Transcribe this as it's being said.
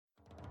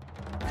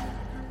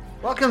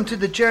Welcome to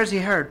the Jersey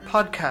Herd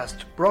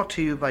podcast, brought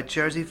to you by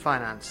Jersey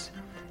Finance.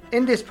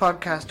 In this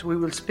podcast, we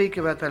will speak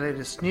about the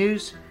latest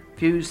news,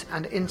 views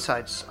and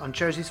insights on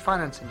Jersey's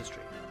finance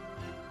industry.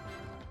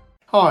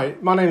 Hi,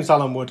 my name is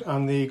Alan Wood.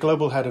 I'm the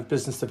Global Head of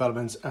Business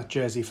Development at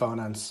Jersey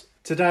Finance.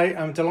 Today,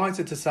 I'm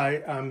delighted to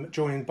say I'm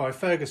joined by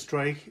Fergus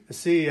Drake, the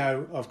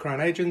CEO of Crown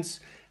Agents,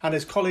 and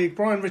his colleague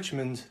Bryan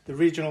Richmond, the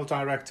Regional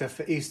Director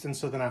for East and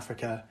Southern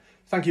Africa.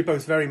 Thank you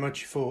both very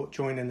much for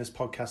joining this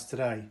podcast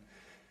today.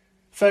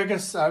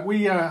 Fergus,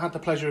 we had the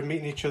pleasure of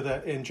meeting each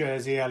other in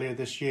Jersey earlier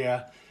this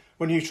year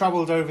when you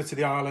travelled over to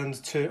the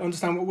island to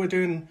understand what we're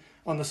doing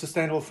on the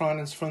sustainable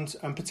finance front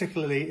and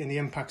particularly in the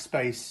impact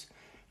space.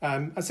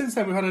 And since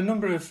then, we've had a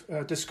number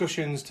of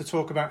discussions to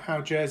talk about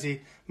how Jersey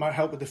might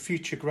help with the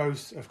future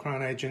growth of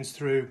Crown Agents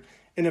through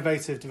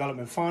innovative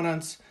development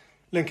finance,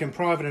 linking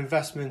private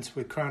investment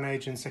with Crown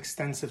Agents'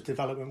 extensive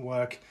development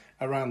work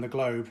around the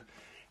globe.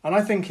 And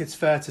I think it's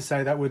fair to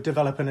say that we're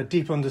developing a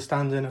deep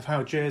understanding of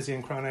how Jersey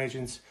and Crown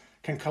Agents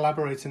can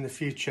collaborate in the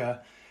future.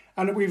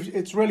 And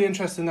it's really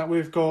interesting that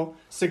we've got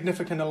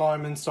significant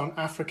alignments on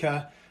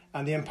Africa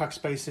and the impact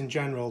space in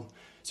general.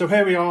 So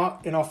here we are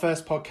in our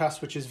first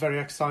podcast, which is very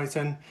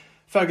exciting.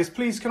 Fergus,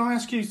 please, can I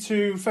ask you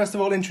to, first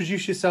of all,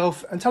 introduce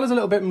yourself and tell us a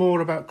little bit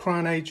more about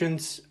Crown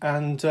Agents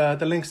and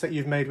the links that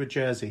you've made with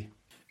Jersey.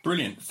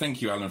 Brilliant.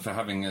 Thank you, Alan, for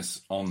having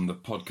us on the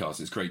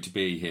podcast. It's great to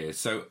be here.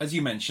 So, as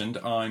you mentioned,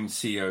 I'm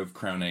CEO of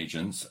Crown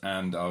Agents,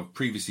 and I've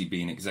previously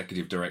been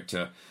Executive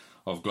Director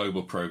of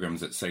Global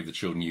Programmes at Save the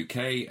Children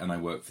UK, and I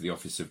work for the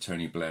Office of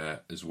Tony Blair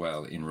as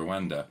well in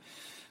Rwanda.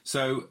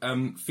 So,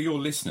 for your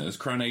listeners,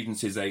 Crown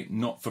Agents is a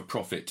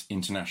not-for-profit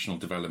international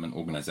development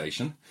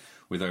organisation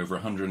with over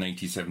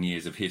 187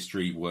 years of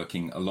history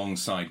working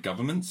alongside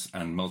governments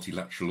and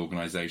multilateral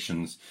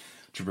organisations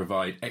to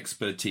provide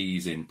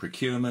expertise in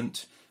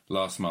procurement,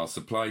 last-mile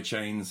supply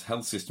chains,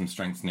 health system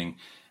strengthening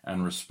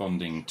and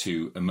responding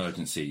to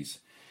emergencies.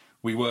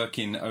 We work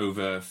in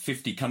over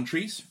 50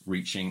 countries,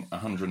 reaching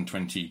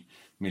 120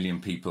 million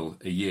people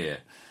a year.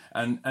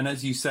 And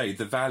as you say,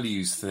 the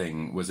values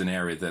thing was an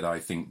area that I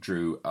think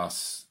drew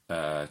us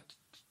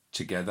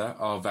together.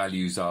 Our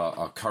values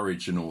are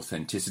courage and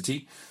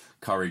authenticity,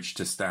 courage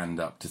to stand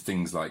up to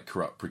things like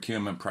corrupt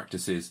procurement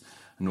practices,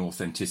 and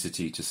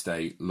authenticity to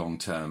stay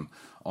long-term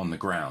on the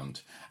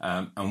ground.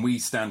 And we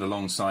stand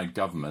alongside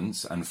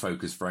governments and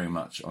focus very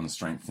much on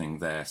strengthening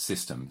their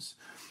systems.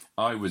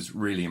 I was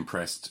really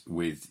impressed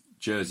with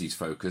Jersey's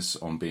focus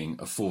on being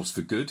a force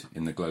for good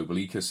in the global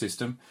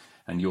ecosystem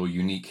and your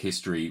unique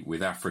history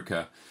with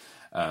Africa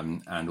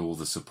and all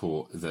the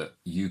support that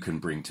you can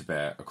bring to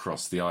bear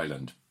across the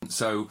island.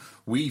 So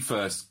we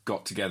first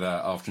got together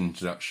after an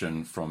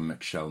introduction from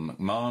Michelle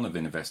McMahon of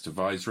Invest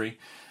Advisory.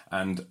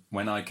 And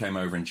when I came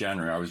over in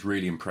January, I was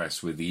really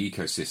impressed with the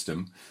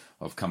ecosystem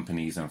of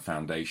companies and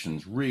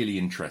foundations really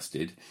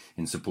interested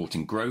in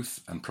supporting growth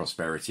and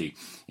prosperity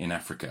in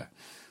Africa.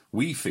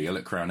 We feel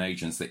at Crown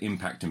Agents that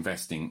impact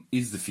investing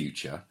is the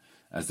future,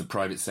 as the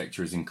private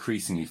sector is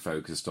increasingly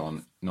focused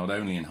on not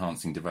only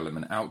enhancing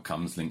development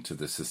outcomes linked to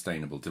the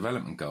Sustainable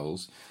Development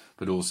Goals,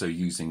 but also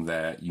using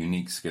their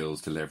unique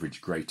skills to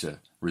leverage greater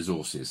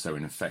resources, so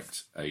in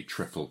effect a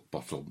triple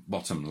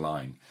bottom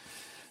line.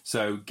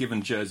 So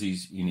given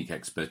Jersey's unique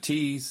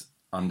expertise,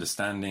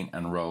 understanding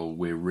and role,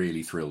 we're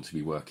really thrilled to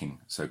be working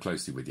so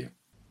closely with you.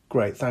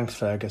 Great, thanks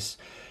Fergus.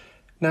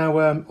 Now,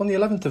 on the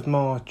 11th of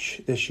March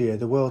this year,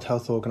 the World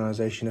Health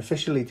Organization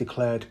officially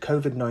declared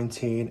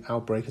COVID-19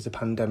 outbreak as a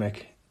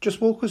pandemic. Just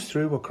walk us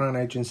through what Crown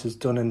Agents has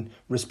done in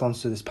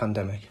response to this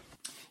pandemic.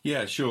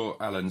 Yeah, sure,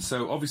 Alan.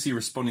 So obviously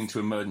responding to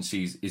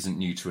emergencies isn't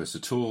new to us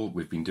at all.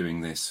 We've been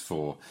doing this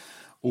for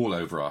all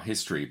over our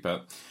history.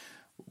 But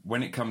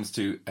when it comes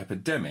to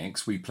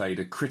epidemics, we played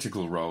a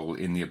critical role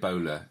in the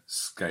Ebola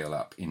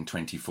scale-up in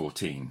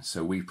 2014.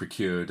 So we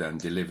procured and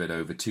delivered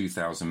over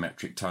 2,000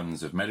 metric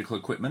tons of medical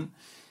equipment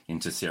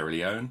into Sierra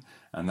Leone,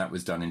 and that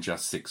was done in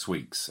just 6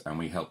 weeks, and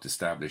we helped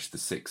establish the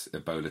 6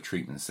 Ebola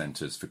treatment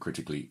centres for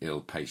critically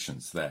ill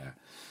patients there.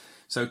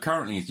 So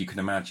currently, as you can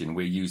imagine,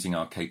 we're using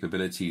our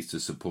capabilities to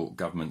support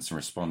governments in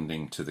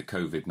responding to the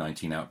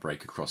COVID-19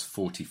 outbreak across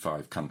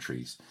 45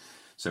 countries.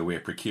 So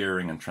we're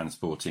procuring and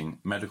transporting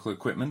medical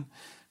equipment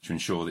to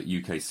ensure that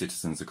UK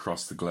citizens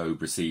across the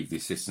globe receive the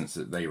assistance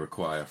that they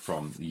require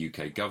from the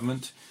UK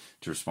government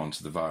to respond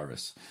to the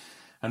virus.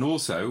 And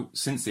also,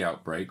 since the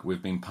outbreak,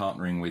 we've been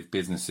partnering with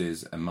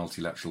businesses and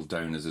multilateral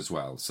donors as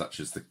well, such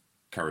as the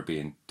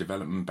Caribbean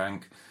Development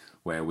Bank,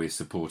 where we're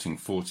supporting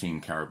 14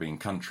 Caribbean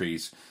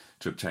countries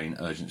to obtain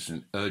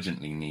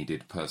urgently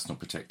needed personal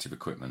protective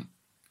equipment.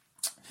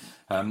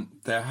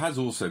 There has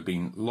also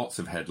been lots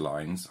of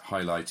headlines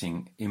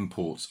highlighting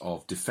imports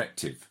of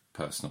defective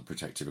personal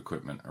protective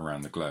equipment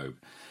around the globe.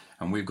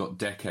 And we've got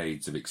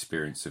decades of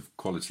experience of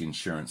quality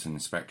assurance and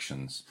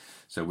inspections.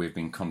 So we've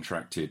been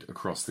contracted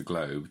across the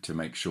globe to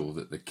make sure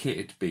that the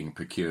kit being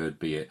procured,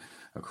 be it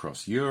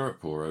across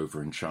Europe or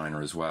over in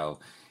China as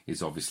well,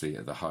 is obviously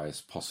at the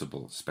highest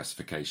possible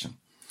specification.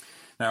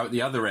 Now, at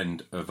the other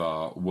end of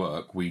our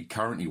work, we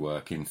currently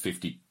work in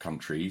 50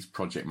 countries,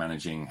 project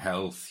managing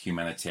health,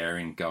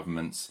 humanitarian,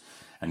 governments,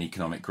 and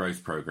economic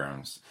growth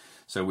programs.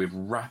 So we've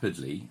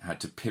rapidly had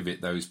to pivot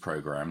those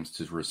programs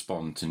to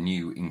respond to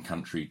new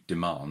in-country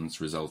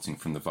demands resulting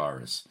from the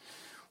virus,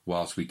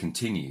 whilst we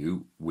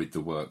continue with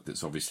the work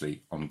that's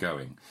obviously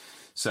ongoing.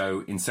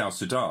 So in South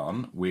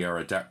Sudan, we are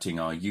adapting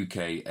our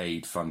UK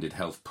aid-funded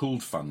Health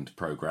Pooled Fund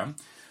programme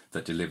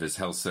that delivers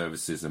health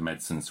services and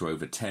medicines to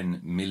over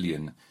 10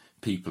 million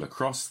people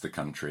across the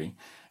country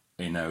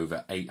in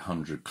over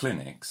 800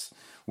 clinics.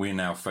 We're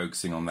now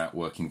focusing on that,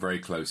 working very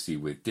closely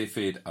with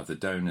DFID, other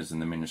donors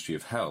and the Ministry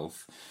of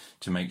Health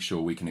to make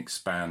sure we can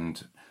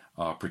expand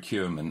our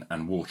procurement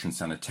and water and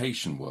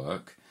sanitation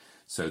work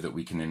so that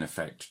we can in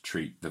effect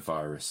treat the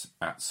virus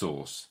at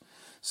source.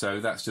 So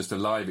that's just a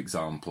live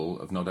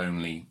example of not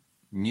only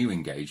new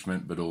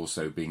engagement but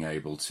also being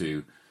able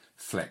to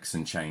flex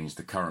and change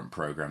the current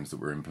programs that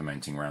we're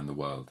implementing around the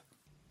world.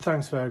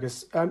 Thanks,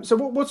 Fergus. So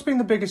what's been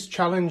the biggest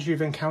challenge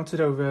you've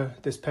encountered over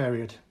this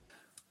period?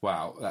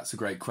 Wow, that's a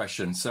great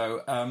question.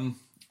 So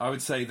I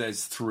would say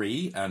there's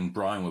three, and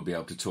Bryan will be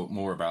able to talk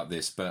more about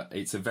this, but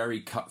it's a very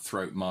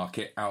cutthroat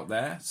market out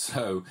there.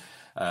 So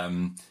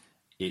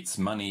it's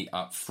money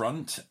up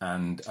front,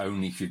 and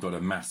only if you've got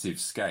a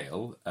massive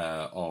scale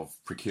of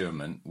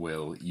procurement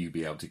will you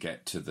be able to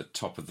get to the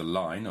top of the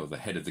line or the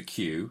head of the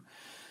queue.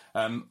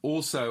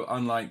 Also,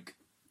 unlike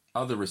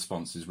other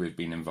responses we've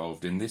been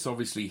involved in, this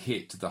obviously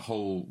hit the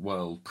whole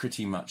world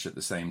pretty much at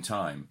the same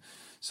time.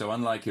 So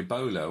unlike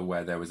Ebola,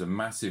 where there was a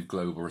massive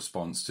global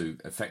response to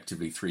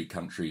effectively 3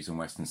 countries in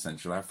West and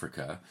Central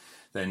Africa,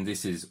 then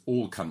this is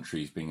all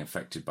countries being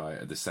affected by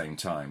it at the same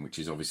time, which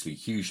is obviously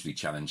hugely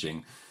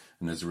challenging.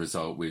 And as a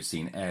result, we've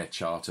seen air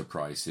charter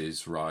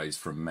prices rise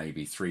from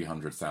maybe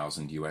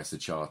 300,000 US a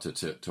charter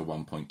to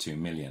 1.2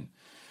 million.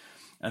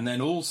 And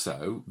then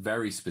also,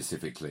 very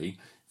specifically,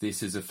 this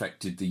has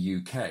affected the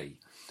UK.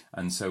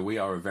 And so we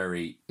are a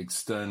very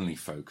externally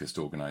focused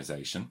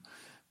organisation,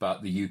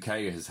 but the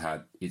UK has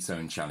had its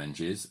own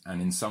challenges. And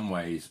in some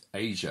ways,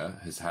 Asia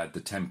has had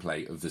the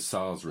template of the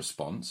SARS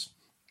response.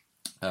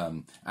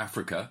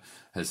 Africa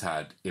has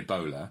had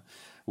Ebola,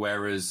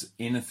 whereas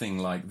anything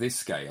like this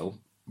scale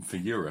for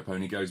Europe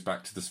only goes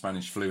back to the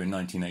Spanish flu in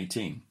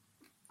 1918,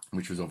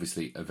 which was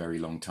obviously a very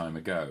long time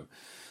ago.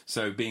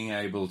 So being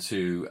able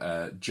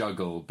to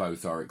juggle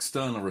both our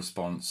external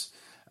response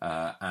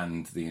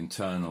and the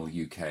internal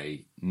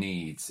UK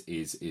needs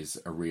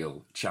is a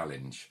real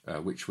challenge,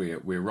 which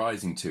we're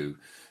rising to,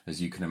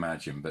 as you can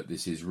imagine. But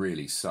this is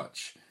really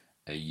such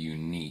a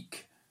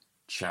unique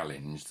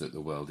challenge that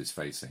the world is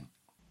facing.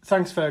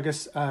 Thanks,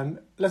 Fergus.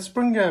 Let's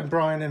bring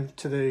Bryan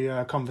into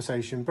the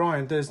conversation.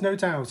 Bryan, there's no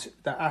doubt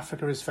that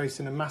Africa is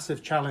facing a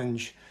massive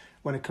challenge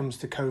when it comes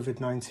to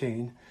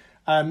COVID-19,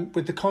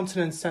 with the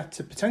continent set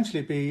to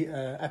potentially be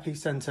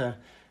epicentre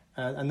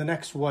and the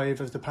next wave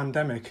of the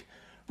pandemic.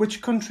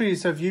 Which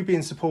countries have you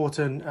been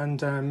supporting,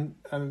 and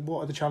what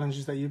are the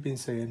challenges that you've been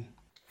seeing?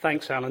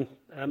 Thanks, Alan.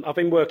 I've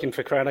been working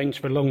for Crown Agents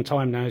for a long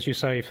time now, as you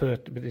say, for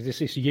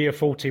this is year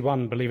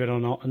 41, believe it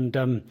or not, and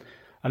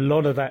a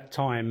lot of that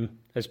time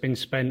has been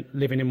spent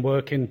living and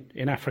working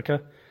in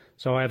Africa.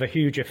 So I have a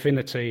huge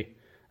affinity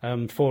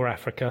for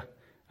Africa,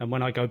 and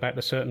when I go back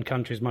to certain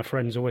countries, my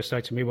friends always say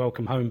to me,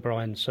 "Welcome home,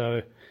 Bryan."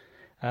 So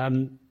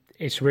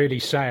it's really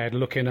sad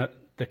looking at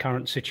the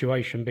current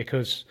situation,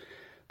 because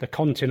the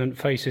continent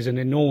faces an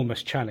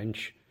enormous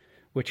challenge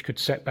which could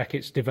set back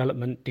its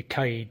development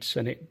decades,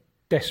 and it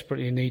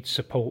desperately needs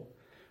support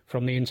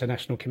from the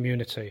international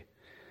community.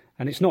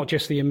 And it's not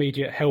just the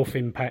immediate health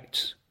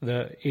impact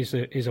that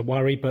is a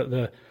worry, but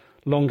the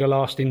longer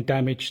lasting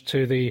damage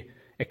to the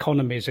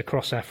economies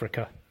across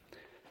Africa.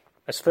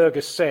 As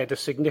Fergus said, a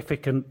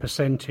significant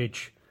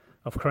percentage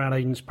of Crown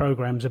Agents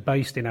programmes are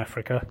based in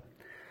Africa.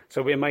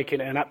 So we're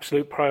making it an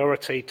absolute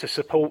priority to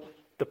support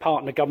the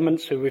partner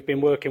governments who we've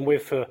been working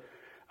with for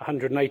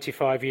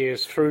 185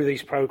 years through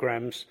these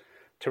programmes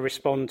to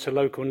respond to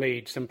local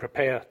needs and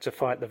prepare to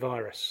fight the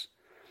virus.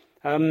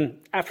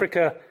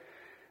 Africa,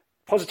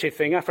 positive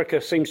thing, Africa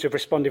seems to have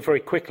responded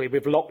very quickly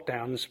with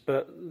lockdowns,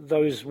 but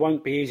those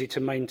won't be easy to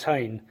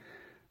maintain.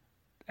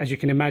 As you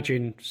can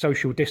imagine,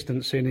 social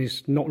distancing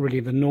is not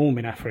really the norm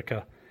in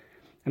Africa.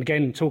 And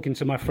again, talking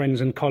to my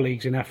friends and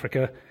colleagues in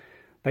Africa,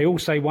 they all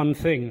say one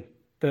thing,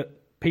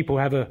 that people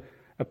have a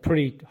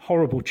pretty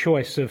horrible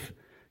choice of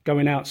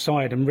going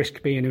outside and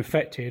risk being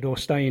infected, or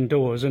stay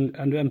indoors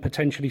and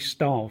potentially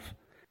starve.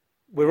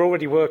 We're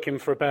already working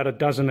for about a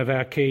dozen of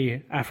our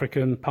key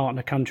African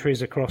partner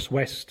countries across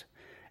West,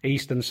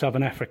 East and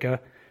Southern Africa.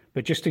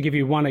 But just to give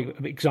you one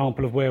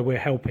example of where we're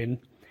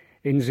helping,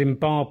 in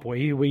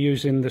Zimbabwe, we're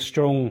using the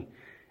strong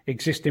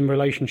existing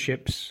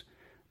relationships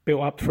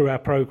built up through our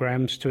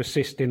programmes to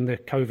assist in the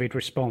COVID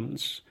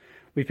response.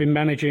 We've been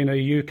managing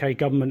a UK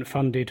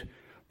government-funded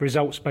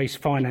results-based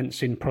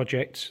financing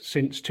project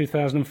since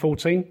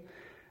 2014,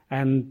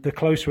 and the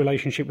close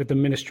relationship with the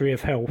Ministry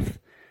of Health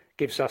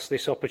gives us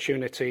this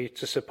opportunity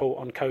to support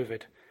on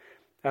COVID.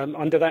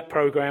 Under that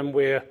programme,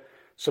 we're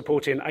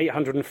supporting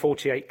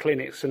 848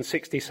 clinics and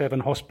 67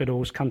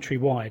 hospitals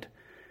countrywide.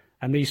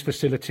 And these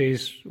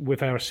facilities,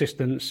 with our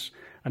assistance,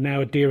 are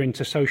now adhering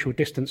to social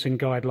distancing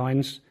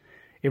guidelines,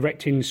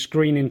 erecting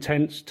screening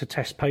tents to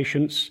test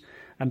patients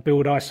and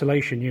build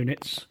isolation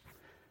units.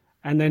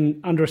 And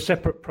then under a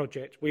separate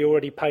project, we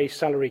already pay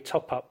salary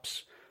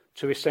top-ups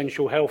to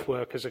essential health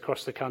workers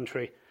across the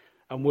country,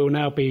 and we'll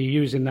now be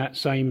using that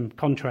same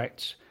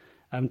contract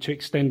to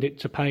extend it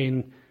to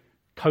paying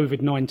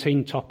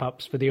COVID-19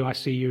 top-ups for the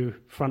ICU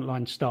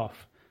frontline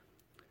staff.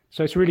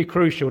 So it's really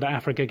crucial that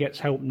Africa gets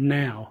help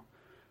now.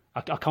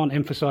 I can't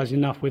emphasise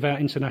enough, without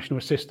international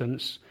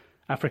assistance,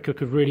 Africa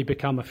could really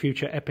become a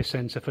future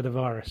epicentre for the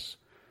virus.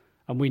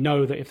 And we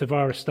know that if the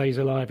virus stays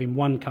alive in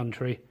one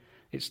country,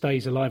 it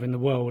stays alive in the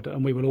world,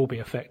 and we will all be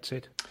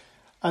affected.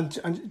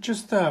 And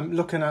just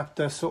looking at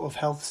the sort of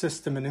health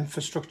system and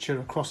infrastructure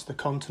across the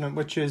continent,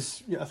 which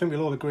is, I think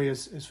we'll all agree,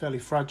 is fairly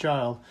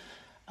fragile.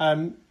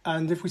 And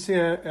if we see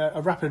a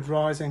rapid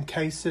rise in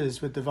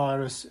cases with the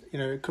virus,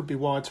 it could be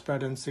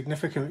widespread and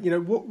significant.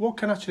 What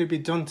can actually be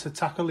done to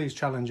tackle these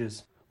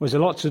challenges? Well, there's a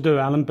lot to do,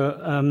 Alan, but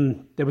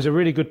there was a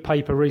really good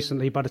paper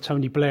recently by the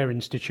Tony Blair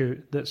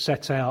Institute that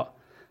set out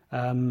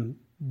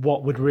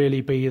what would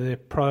really be the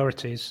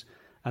priorities,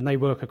 and they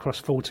work across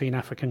 14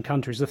 African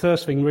countries. The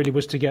first thing really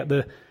was to get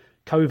the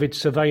COVID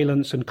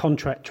surveillance and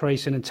contract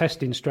tracing and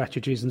testing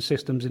strategies and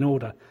systems in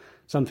order,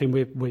 something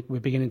we're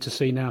beginning to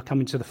see now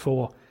coming to the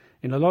fore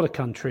in a lot of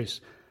countries.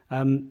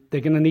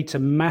 They're going to need to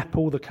map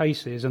all the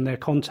cases and their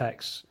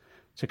contacts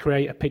to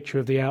create a picture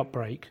of the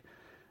outbreak.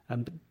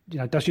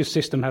 Does your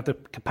system have the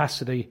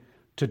capacity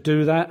to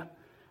do that?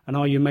 And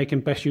are you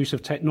making best use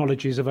of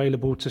technologies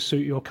available to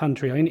suit your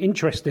country? I mean,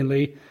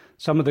 interestingly,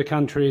 some of the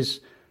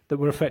countries that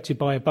were affected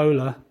by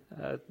Ebola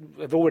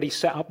have already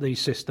set up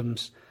these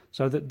systems,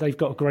 so that they've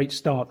got a great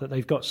start, that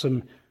they've got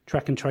some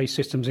track and trace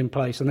systems in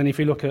place. And then if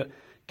you look at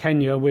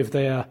Kenya with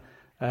their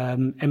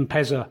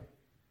M-Pesa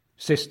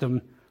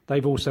system,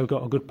 they've also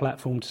got a good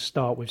platform to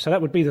start with. So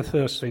that would be the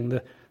first thing,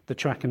 the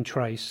track and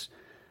trace.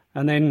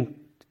 And then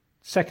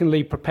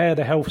secondly, prepare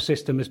the health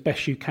system as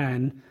best you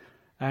can,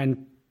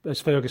 and as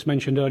Fergus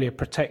mentioned earlier,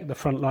 protect the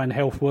frontline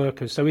health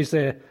workers. So is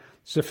there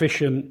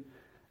sufficient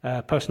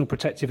personal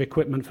protective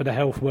equipment for the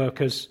health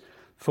workers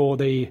for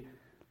the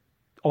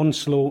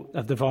onslaught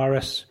of the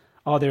virus?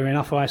 Are there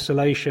enough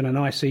isolation and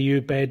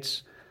ICU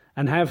beds?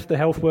 And have the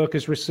health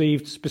workers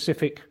received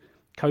specific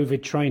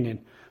COVID training?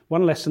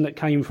 One lesson that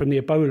came from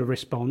the Ebola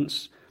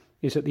response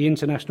is that the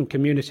international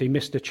community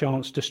missed a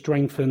chance to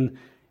strengthen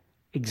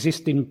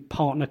existing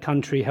partner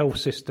country health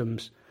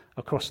systems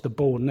across the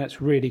board, and that's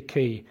really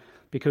key,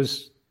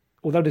 because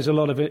although there's a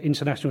lot of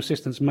international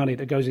assistance money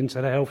that goes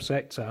into the health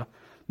sector,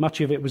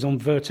 much of it was on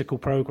vertical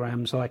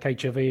programs like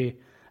HIV,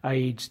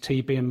 AIDS,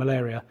 TB and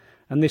malaria,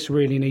 and this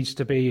really needs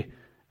to be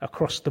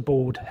across the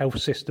board health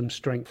system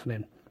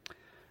strengthening.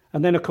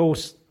 And then of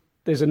course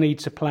there's a need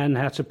to plan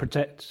how to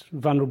protect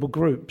vulnerable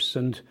groups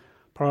and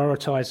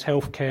prioritise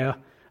healthcare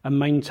and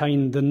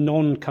maintain the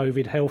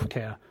non-COVID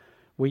healthcare.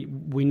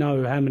 We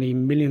know how many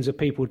millions of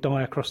people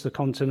die across the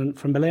continent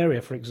from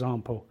malaria, for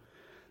example.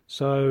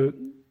 So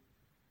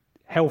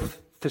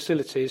health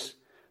facilities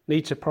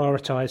need to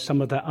prioritise some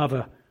of that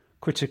other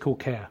critical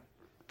care.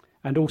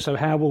 And also,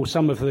 how will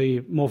some of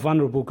the more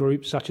vulnerable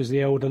groups, such as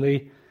the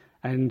elderly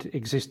and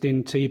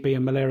existing TB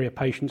and malaria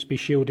patients, be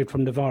shielded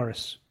from the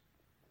virus?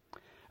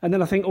 And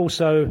then I think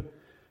also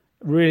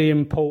really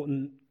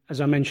important,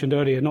 as I mentioned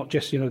earlier, not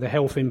just the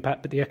health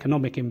impact, but the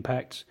economic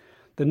impact.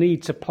 The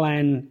need to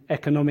plan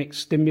economic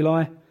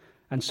stimuli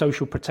and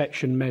social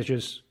protection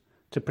measures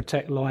to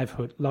protect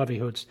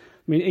livelihoods.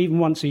 I mean, even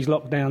once these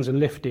lockdowns are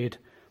lifted,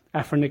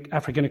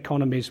 African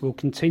economies will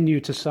continue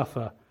to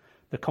suffer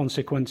the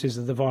consequences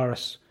of the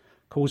virus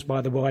caused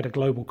by the wider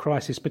global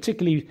crisis.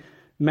 Particularly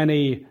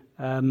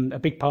a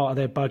big part of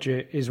their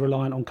budget is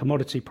reliant on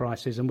commodity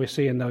prices, and we're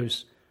seeing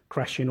those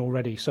crashing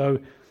already. So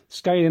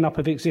scaling up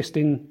of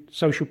existing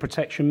social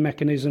protection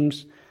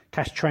mechanisms,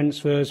 cash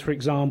transfers, for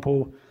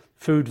example,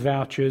 food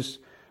vouchers,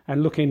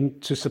 and looking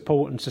to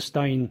support and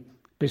sustain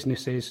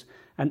businesses,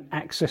 and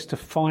access to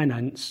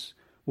finance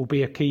will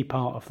be a key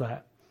part of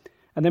that.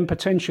 And then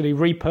potentially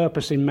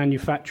repurposing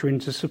manufacturing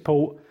to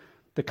support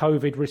the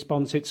COVID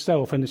response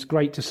itself. And it's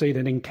great to see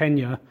that in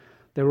Kenya,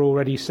 they're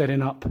already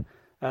setting up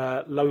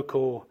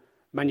local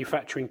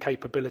manufacturing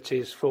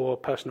capabilities for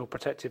personal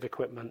protective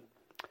equipment.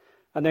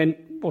 And then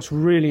what's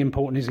really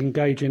important is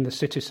engaging the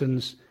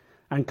citizens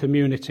and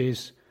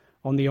communities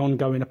on the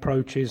ongoing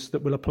approaches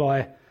that will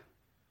apply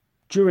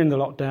during the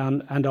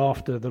lockdown and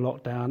after the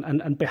lockdown,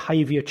 and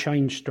behaviour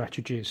change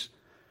strategies.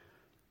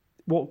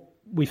 What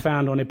we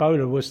found on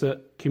Ebola was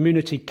that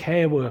community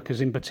care workers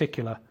in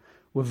particular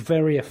were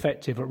very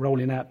effective at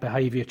rolling out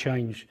behaviour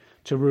change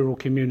to rural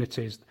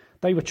communities.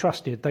 They were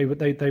trusted, they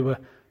were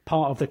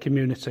part of the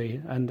community,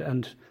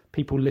 and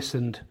people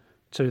listened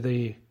to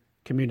the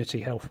community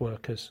health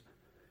workers.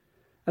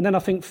 And then I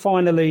think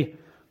finally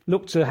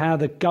look to how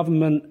the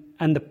government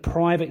and the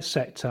private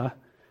sector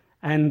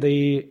and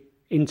the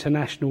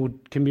international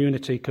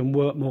community can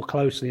work more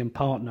closely and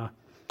partner.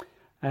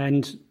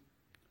 And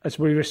as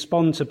we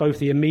respond to both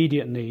the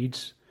immediate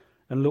needs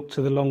and look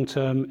to the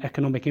long-term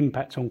economic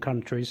impact on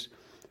countries,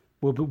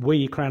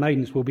 we, Crown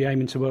Agents, will be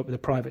aiming to work with the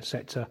private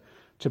sector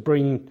to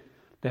bring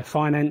their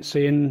finance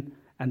in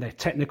and their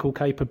technical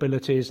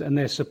capabilities and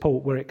their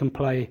support where it can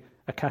play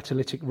a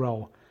catalytic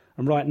role.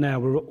 And right now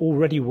we're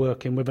already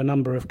working with a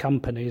number of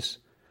companies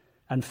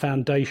and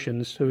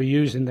foundations who are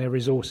using their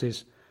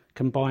resources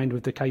combined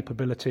with the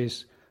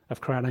capabilities of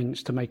Crown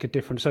Agents to make a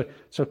difference.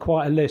 So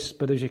quite a list,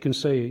 but as you can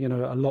see,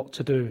 a lot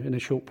to do in a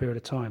short period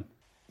of time.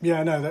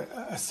 Yeah, no,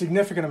 a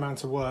significant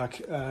amount of work,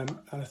 and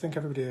I think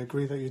everybody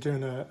agree that you're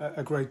doing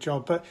a great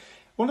job. But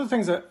one of the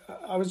things that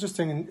I was just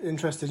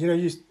interested,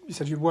 you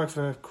said you work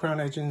for Crown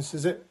Agents.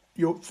 Is it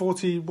your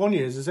 41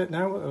 years? Is it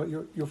now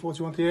your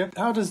 41th year?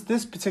 How does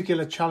this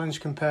particular challenge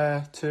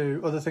compare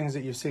to other things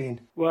that you've seen?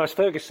 Well, as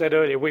Fergus said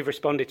earlier, we've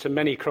responded to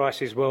many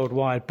crises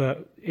worldwide,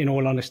 but in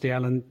all honesty,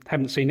 Alan,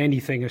 haven't seen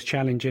anything as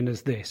challenging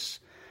as this.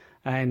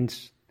 And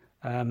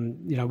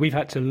we've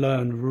had to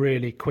learn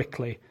really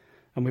quickly,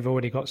 and we've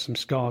already got some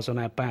scars on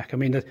our back. I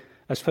mean,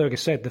 as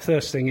Fergus said, the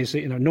first thing is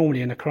that,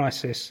 normally in a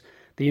crisis,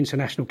 the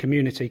international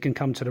community can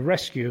come to the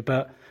rescue,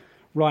 but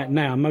right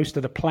now, most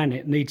of the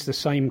planet needs the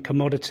same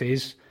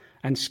commodities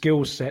and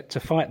skill set to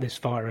fight this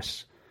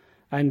virus.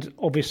 And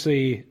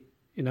obviously,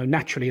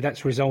 naturally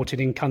that's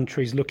resulted in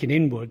countries looking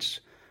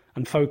inwards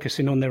and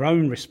focusing on their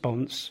own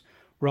response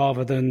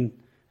rather than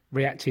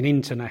reacting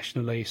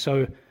internationally.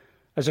 So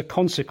as a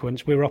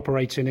consequence, we're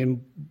operating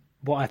in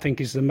what I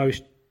think is the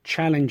most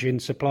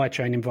challenging supply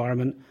chain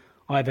environment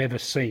I've ever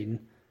seen.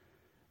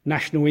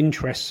 National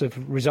interests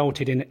have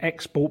resulted in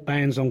export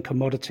bans on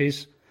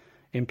commodities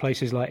in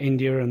places like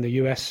India and the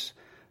US.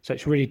 So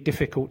it's really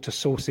difficult to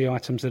source the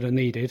items that are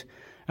needed.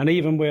 And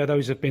even where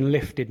those have been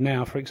lifted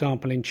now, for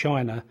example, in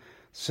China,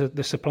 so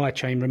the supply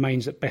chain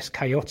remains at best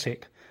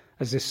chaotic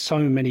as there's so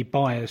many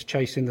buyers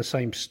chasing the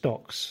same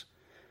stocks.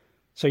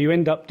 So you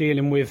end up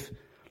dealing with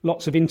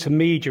lots of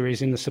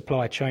intermediaries in the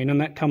supply chain,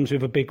 and that comes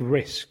with a big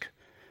risk.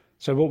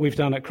 So what we've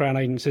done at Crown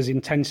Agents is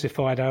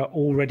intensified our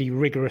already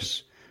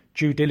rigorous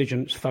due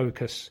diligence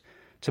focus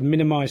to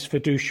minimise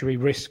fiduciary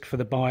risk for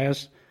the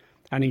buyers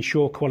and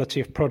ensure quality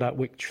of product,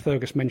 which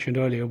Fergus mentioned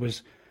earlier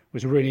was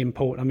really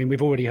important. I mean,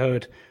 we've already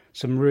heard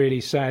some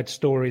really sad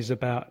stories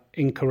about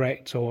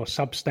incorrect or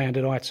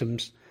substandard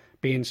items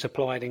being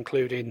supplied,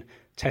 including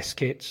test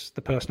kits,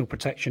 the personal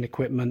protection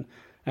equipment,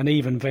 and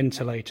even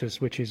ventilators,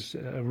 which is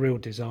a real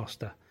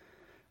disaster.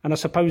 And I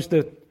suppose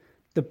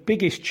the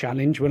biggest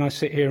challenge when I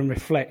sit here and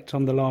reflect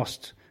on the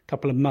last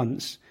couple of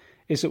months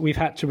is that we've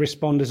had to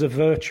respond as a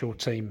virtual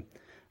team.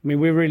 I mean,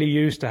 we're really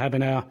used to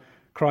having our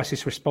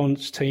crisis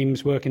response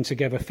teams working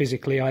together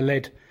physically. I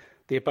led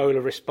the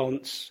Ebola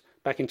response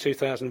back in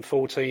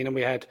 2014, and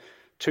we had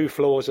 2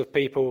 floors of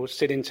people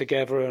sitting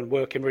together and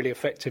working really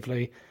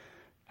effectively.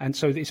 And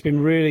so it's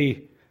been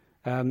really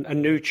a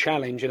new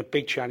challenge and a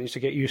big challenge to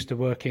get used to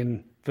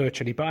working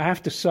virtually. But I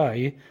have to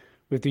say,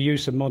 with the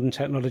use of modern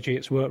technology,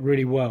 it's worked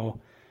really well.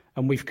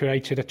 And we've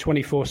created a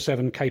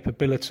 24/7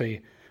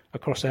 capability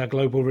across our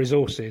global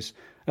resources.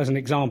 As an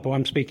example,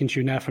 I'm speaking to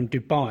you now from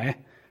Dubai,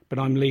 but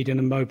I'm leading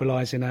and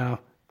mobilising our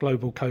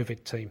global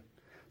COVID team.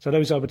 So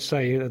those, I would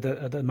say, are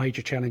the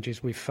major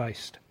challenges we've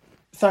faced.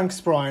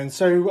 Thanks, Bryan.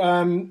 So,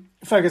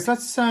 Fergus,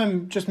 let's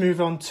just move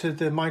on to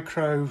the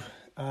micro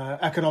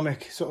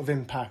economic sort of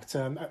impact.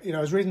 I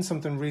was reading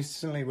something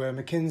recently where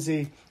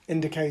McKinsey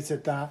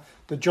indicated that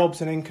the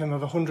jobs and income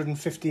of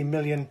 150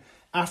 million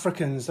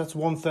Africans, that's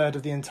 1/3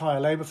 of the entire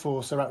labour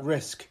force, are at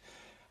risk.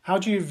 How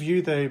do you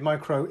view the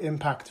micro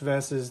impact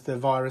versus the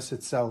virus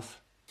itself?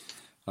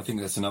 I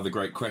think that's another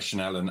great question,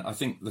 Alan. I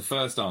think the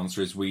first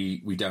answer is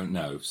we don't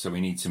know, so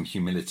we need some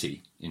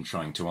humility in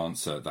trying to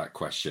answer that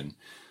question.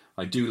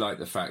 I do like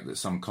the fact that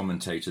some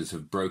commentators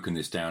have broken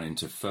this down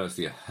into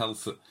firstly a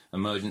health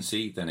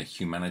emergency, then a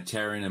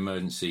humanitarian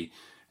emergency,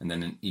 and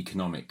then an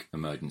economic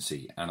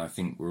emergency. And I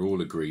think we're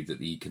all agreed that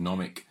the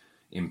economic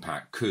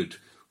impact could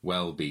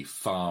well be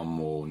far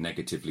more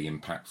negatively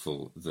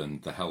impactful than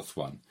the health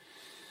one.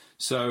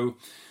 So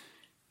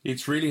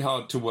it's really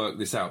hard to work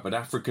this out, but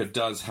Africa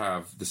does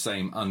have the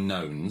same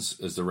unknowns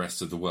as the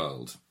rest of the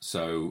world.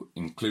 So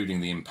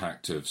including the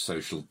impact of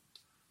social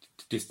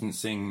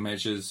distancing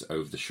measures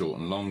over the short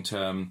and long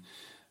term,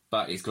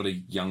 but it's got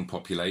a young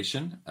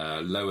population,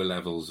 lower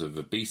levels of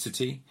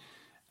obesity,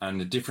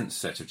 and a different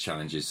set of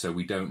challenges. So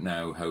we don't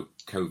know how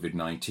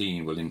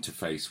COVID-19 will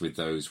interface with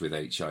those with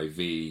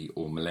HIV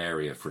or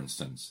malaria, for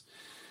instance.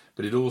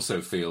 But it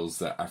also feels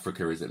that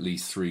Africa is at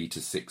least 3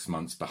 to 6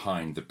 months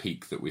behind the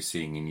peak that we're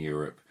seeing in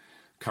Europe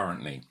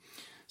currently.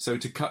 So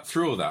to cut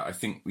through all that, I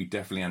think we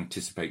definitely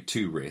anticipate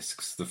 2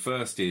 risks. The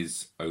first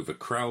is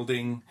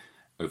overcrowding,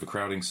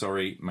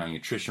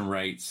 malnutrition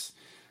rates,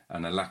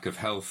 and a lack of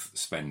health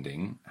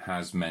spending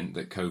has meant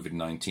that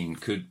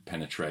COVID-19 could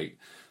penetrate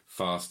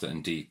faster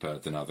and deeper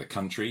than other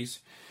countries.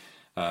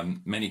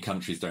 Many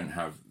countries don't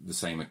have the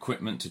same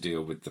equipment to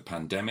deal with the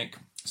pandemic.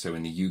 So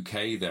in the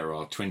UK, there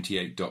are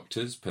 28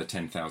 doctors per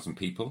 10,000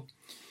 people.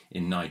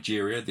 In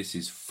Nigeria, this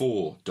is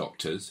 4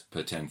 doctors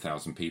per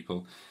 10,000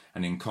 people.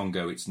 and in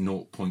Congo it's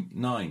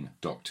 0.9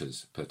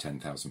 doctors per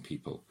 10,000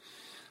 people.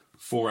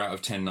 4 out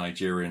of 10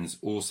 Nigerians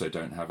also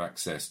don't have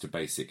access to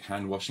basic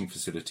hand washing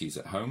facilities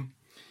at home.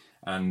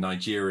 And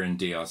Nigeria and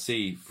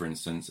DRC, for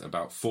instance,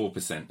 about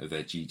 4% of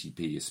their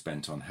GDP is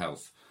spent on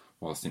health,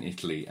 whilst in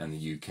Italy and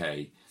the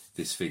UK,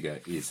 this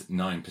figure is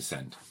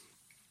 9%.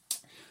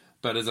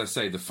 But as I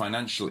say, the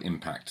financial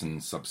impact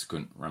and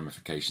subsequent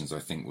ramifications, I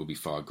think, will be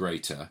far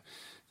greater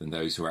than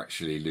those who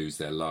actually lose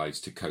their lives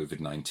to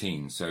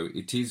COVID-19. So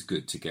it is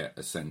good to get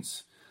a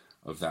sense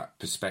of that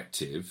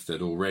perspective,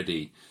 that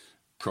already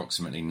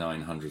approximately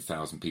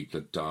 900,000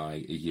 people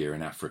die a year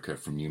in Africa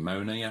from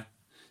pneumonia,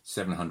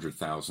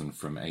 700,000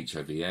 from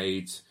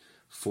HIV/AIDS,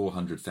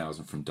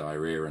 400,000 from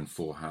diarrhea, and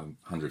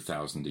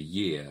 400,000 a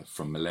year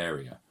from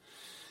malaria.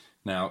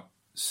 Now,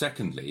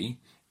 secondly,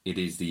 it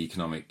is the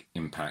economic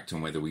impact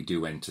and whether we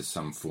do enter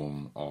some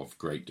form of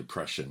Great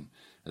Depression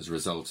as a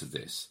result of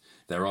this.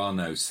 There are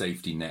no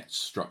safety net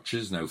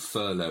structures, no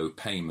furlough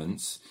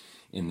payments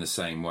in the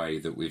same way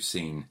that we've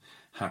seen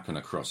happen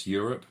across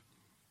Europe.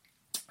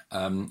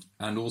 And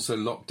also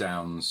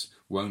lockdowns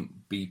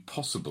won't be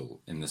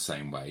possible in the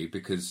same way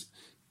because,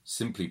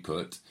 simply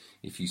put,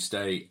 if you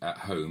stay at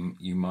home,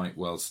 you might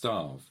well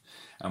starve.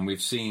 And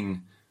we've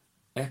seen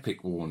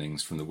epic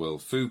warnings from the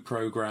World Food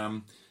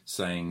Programme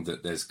saying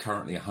that there's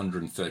currently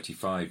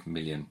 135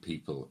 million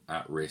people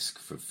at risk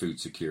for food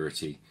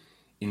security,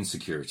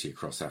 insecurity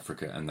across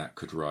Africa, and that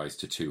could rise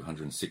to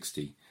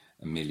 260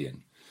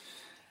 million.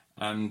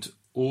 And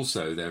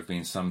also there have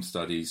been some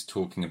studies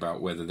talking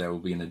about whether there will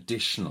be an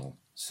additional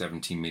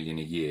 70 million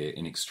a year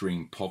in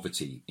extreme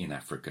poverty in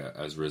Africa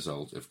as a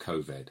result of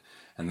COVID.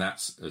 And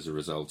that's as a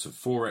result of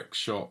forex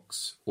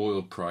shocks,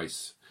 oil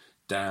price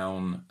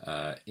down,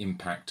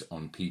 impact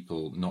on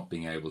people not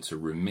being able to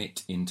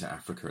remit into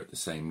Africa at the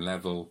same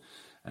level,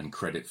 and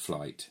credit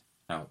flight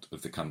out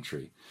of the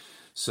country.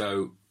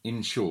 So,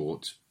 in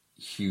short,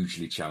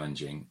 hugely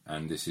challenging,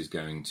 and this is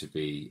going to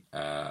be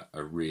a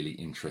really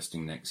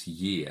interesting next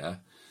year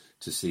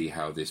to see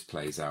how this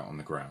plays out on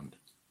the ground.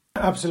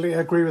 Absolutely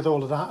agree with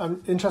all of that.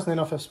 Interestingly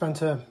enough, I've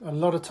spent a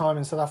lot of time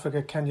in South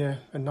Africa,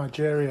 Kenya and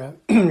Nigeria,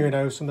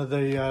 some of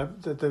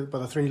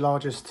the three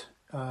largest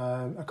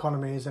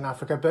economies in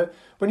Africa. But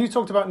when you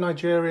talked about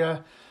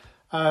Nigeria,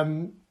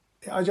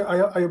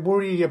 I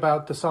worry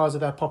about the size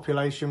of their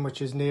population,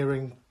 which is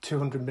nearing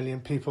 200 million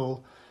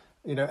people.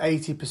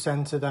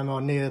 80% of them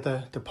are near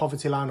the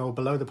poverty line or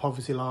below the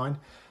poverty line.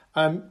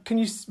 Can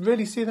you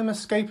really see them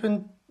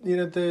escaping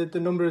the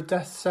number of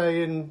deaths,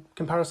 say, in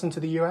comparison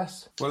to the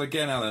US? Well,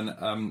 again,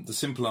 Alan, the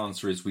simple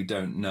answer is we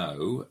don't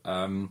know.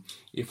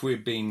 If we're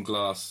being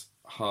glass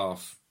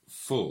half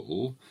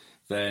full,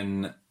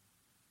 then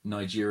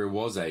Nigeria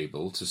was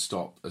able to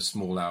stop a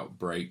small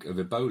outbreak of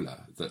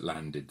Ebola that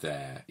landed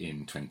there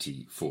in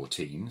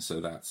 2014.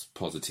 So that's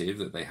positive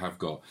that they have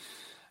got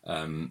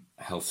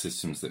health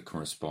systems that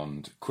can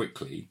respond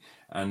quickly.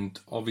 And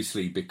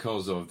obviously,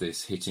 because of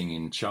this hitting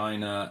in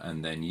China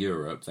and then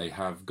Europe, they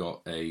have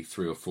got a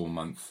 3 or 4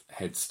 month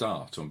head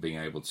start on being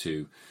able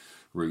to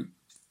root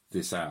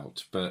this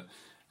out. But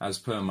as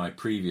per my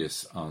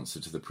previous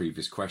answer to the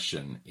previous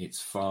question,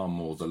 it's far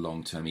more the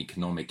long-term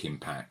economic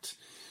impact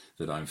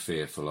that I'm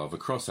fearful of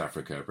across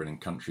Africa, but in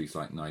countries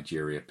like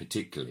Nigeria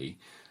particularly,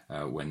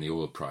 when the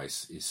oil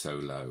price is so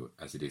low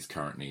as it is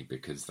currently,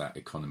 because that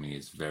economy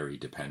is very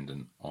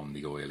dependent on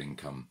the oil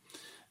income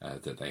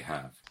that they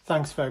have.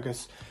 Thanks,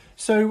 Fergus.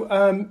 So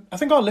I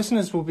think our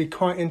listeners will be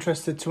quite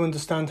interested to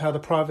understand how the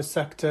private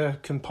sector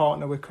can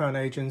partner with Crown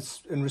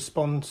Agents in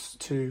response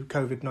to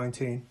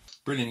COVID-19.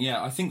 Brilliant.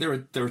 Yeah, I think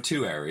there are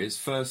two areas.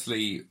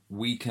 Firstly,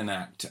 we can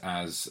act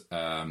as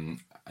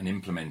an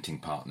implementing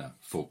partner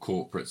for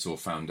corporates or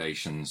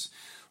foundations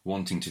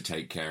wanting to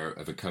take care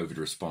of a COVID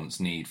response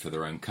need for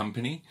their own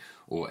company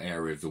or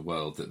area of the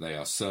world that they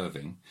are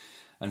serving.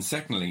 And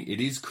secondly,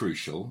 it is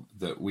crucial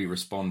that we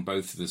respond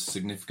both to the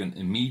significant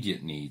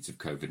immediate needs of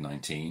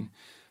COVID-19,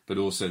 but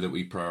also that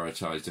we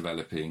prioritise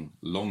developing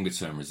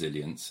longer-term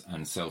resilience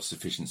and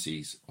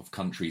self-sufficiencies of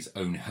countries'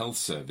 own health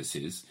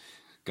services,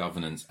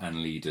 governance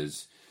and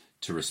leaders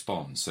to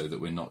respond, so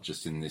that we're not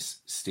just in this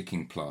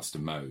sticking plaster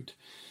mode.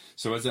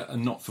 So as a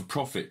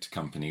not-for-profit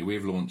company, we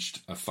have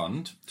launched a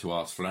fund to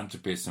ask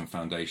philanthropists and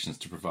foundations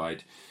to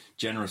provide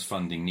generous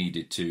funding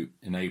needed to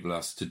enable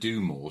us to do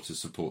more to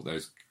support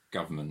those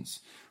governments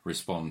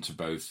respond to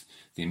both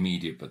the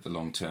immediate but the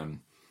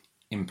long-term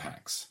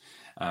impacts.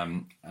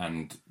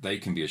 And they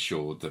can be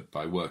assured that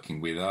by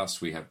working with us,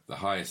 we have the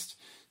highest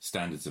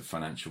standards of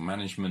financial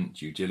management,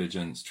 due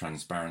diligence,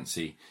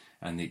 transparency,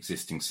 and the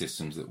existing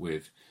systems that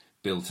we've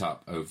built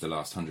up over the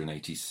last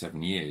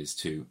 187 years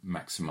to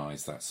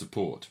maximise that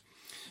support.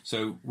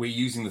 So we're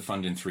using the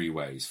fund in 3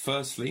 ways.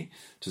 Firstly,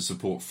 to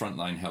support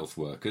frontline health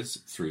workers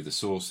through the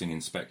sourcing,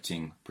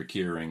 inspecting,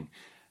 procuring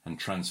and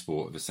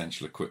transport of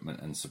essential equipment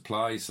and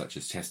supplies such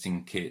as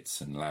testing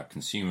kits and lab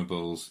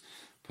consumables,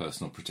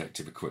 personal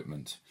protective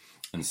equipment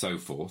and so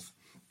forth.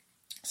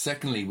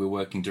 Secondly, we're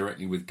working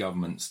directly with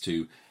governments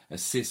to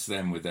assist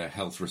them with their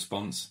health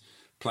response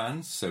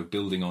plans, so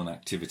building on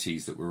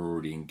activities that we're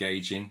already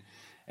engaging.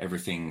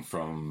 everything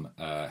from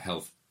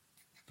health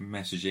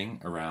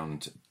messaging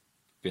around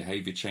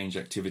behaviour change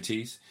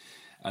activities,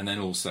 and then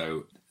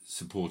also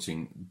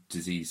supporting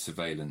disease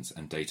surveillance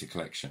and data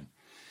collection.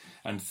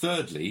 And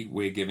thirdly,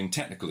 we're giving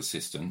technical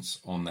assistance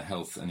on the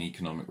health and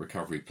economic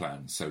recovery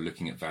plan, so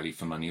looking at value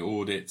for money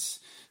audits,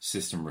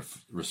 system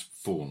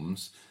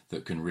reforms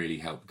that can really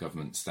help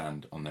government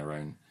stand on their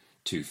own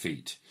 2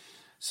 feet.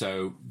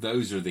 So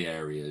those are the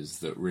areas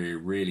that we're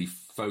really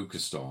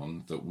focused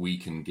on, that we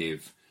can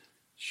give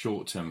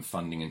short-term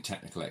funding and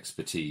technical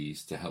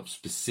expertise to help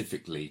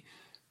specifically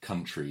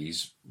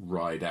countries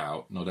ride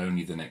out not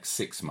only the next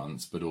 6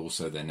 months, but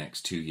also their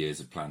next 2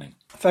 years of planning.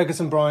 Fergus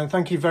and Bryan,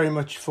 thank you very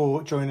much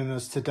for joining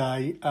us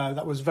today.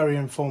 That was very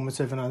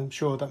informative, and I'm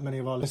sure that many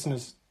of our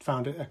listeners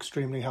found it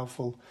extremely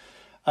helpful.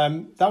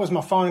 That was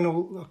my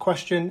final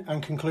question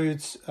and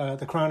concludes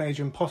the Crown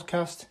Agent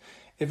podcast.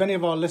 If any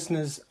of our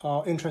listeners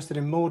are interested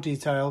in more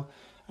detail,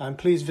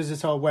 please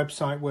visit our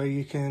website where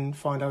you can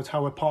find out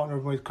how we're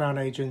partnering with Crown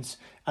Agents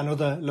and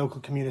other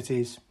local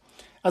communities.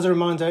 As a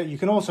reminder, you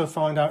can also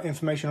find out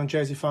information on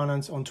Jersey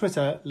Finance on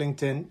Twitter,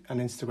 LinkedIn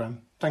and Instagram.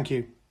 Thank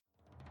you.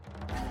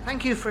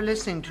 Thank you for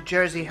listening to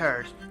Jersey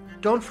Heard.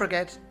 Don't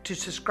forget to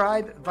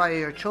subscribe via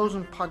your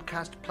chosen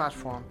podcast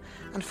platform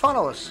and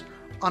follow us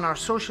on our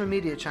social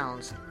media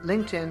channels,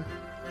 LinkedIn,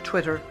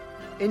 Twitter,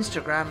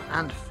 Instagram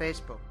and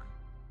Facebook.